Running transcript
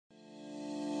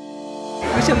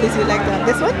Which of these you like to have?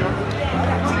 This one?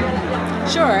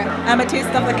 Sure. I'm a Taste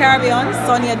of the Caribbean,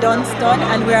 Sonia Dunson,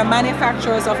 and we are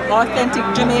manufacturers of authentic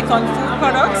Jamaican food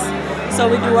products. So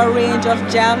we do a range of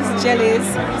jams, jellies,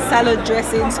 salad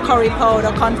dressings, curry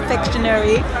powder,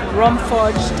 confectionery, rum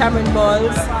fudge, tamarind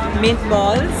balls, mint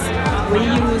balls. We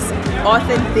use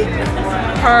authentic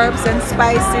herbs and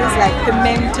spices like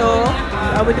pimento.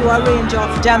 We do a range of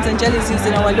jams and jellies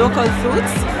using our local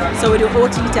fruits. So we do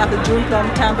OT apple, June plum,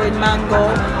 tamarind,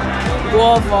 mango,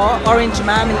 guava, orange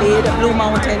marmalade, Blue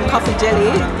Mountain coffee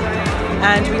jelly.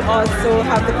 And we also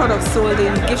have the products sold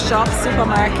in gift shops,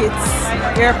 supermarkets,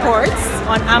 airports.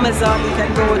 On Amazon, you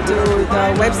can go to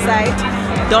the website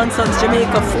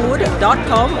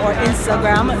dunsonsjamaicafood.com or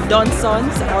Instagram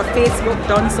Dunsons or Facebook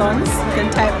Dunsons. You can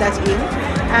type that in.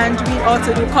 And we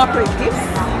also do corporate gifts.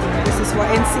 This is for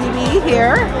NCB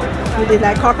here. We did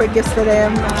like corporate gifts for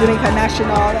them, Jamaica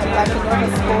National, like in Nova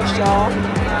Scotia,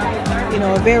 you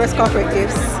know, various corporate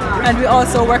gifts. And we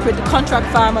also work with the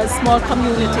contract farmers, small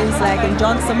communities like in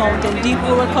Dunson Mountain, deep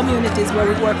rural communities where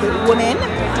we work with women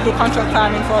to do contract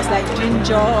farming for us like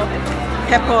ginger,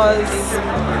 peppers,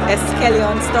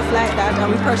 escallion, stuff like that, and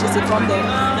we purchase it from them,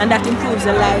 and that improves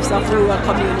the lives of rural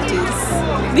communities.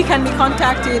 We can be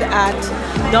contacted at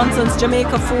Dunson's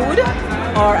Jamaica Food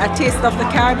or at Taste of the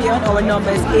Caribbean. Our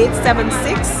number is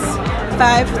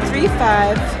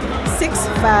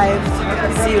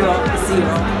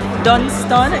 876-535-6500.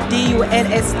 Dunston,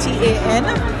 D-U-N-S-T-A-N,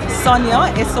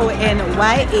 Sonya,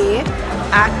 S-O-N-Y-A,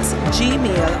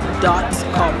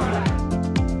 @gmail.com.